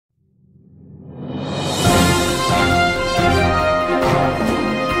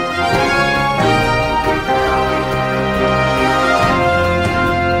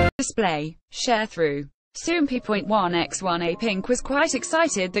display. Sharethrough. Soompi.1x1 Apink was quite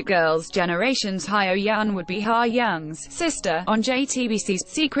excited that Girls' Generation's Hyoyeon would be Hayoung's sister on JTBC's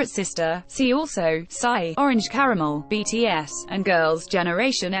Secret Sister. See also, Psy, Orange Caramel, BTS, and Girls'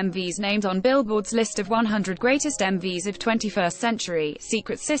 Generation MVs named on Billboard's list of 100 greatest MVs of 21st century.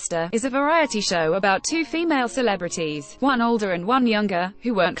 Secret Sister is a variety show about two female celebrities, one older and one younger,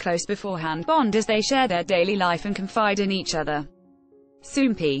 who weren't close beforehand, bond as they share their daily life and confide in each other.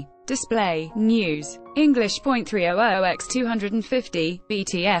 Soompi. Display. News. English.300x250,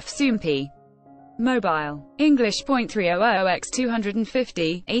 BTF Soompi. Mobile.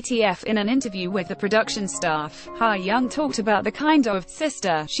 English.300x250, ATF. In an interview with the production staff, Hayoung talked about the kind of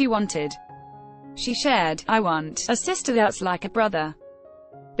sister she wanted. She shared, "I want a sister that's like a brother.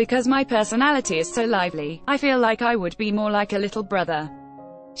 Because my personality is so lively, I feel like I would be more like a little brother."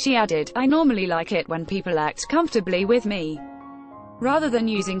 She added, "I normally like it when people act comfortably with me. Rather than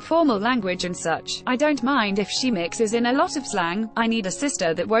using formal language and such, I don't mind if she mixes in a lot of slang. I need a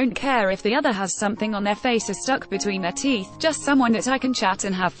sister that won't care if the other has something on their face or stuck between their teeth, just someone that I can chat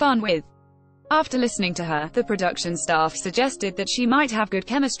and have fun with." After listening to her, the production staff suggested that she might have good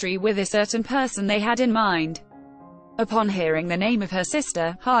chemistry with a certain person they had in mind. Upon hearing the name of her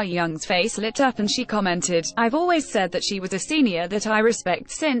sister, Hayoung's face lit up and she commented, "I've always said that she was a senior that I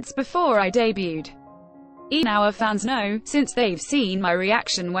respect since before I debuted. Now our fans know, since they've seen my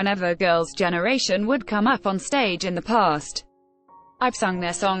reaction whenever Girls' Generation would come up on stage in the past. I've sung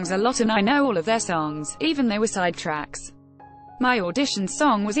their songs a lot and I know all of their songs, even they were side tracks. My audition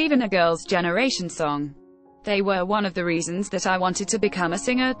song was even a Girls' Generation song. They were one of the reasons that I wanted to become a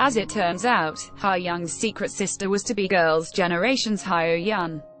singer." As it turns out, Hayoung's secret sister was to be Girls' Generation's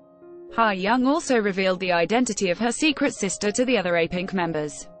Hyoyeon. Hayoung also revealed the identity of her secret sister to the other Apink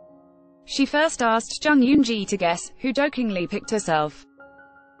members. She first asked Jung Yoonji to guess, who jokingly picked herself.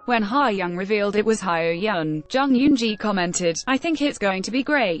 When Hayoung revealed it was Hyoyeon, Jung Yoonji commented, "I think it's going to be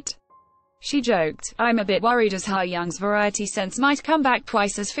great." She joked, "I'm a bit worried as Hayoung's variety sense might come back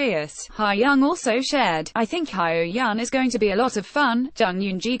twice as fierce." Hayoung also shared, "I think Hyoyeon is going to be a lot of fun." Jung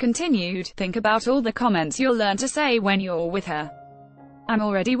Yoonji continued, "Think about all the comments you'll learn to say when you're with her. I'm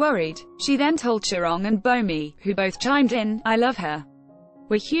already worried." She then told Hayoung and Bomi, who both chimed in, "I love her.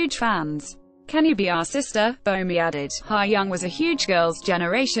 We're huge fans. Can you be our sister?" Bomi added, Hayoung was a huge Girls'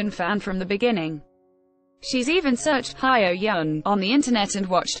 Generation fan from the beginning. She's even searched Hyoyeon on the internet and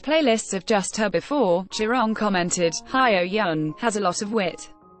watched playlists of just her before. Hayoung commented, "Hyoyeon has a lot of wit.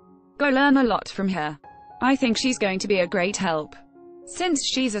 Go learn a lot from her. I think she's going to be a great help. Since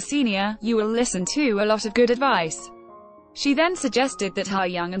she's a senior, you will listen to a lot of good advice." She then suggested that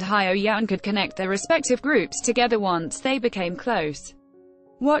Hayoung and Hyoyeon could connect their respective groups together once they became close.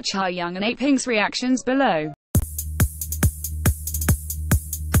 Watch Hayoung and Apink's reactions below.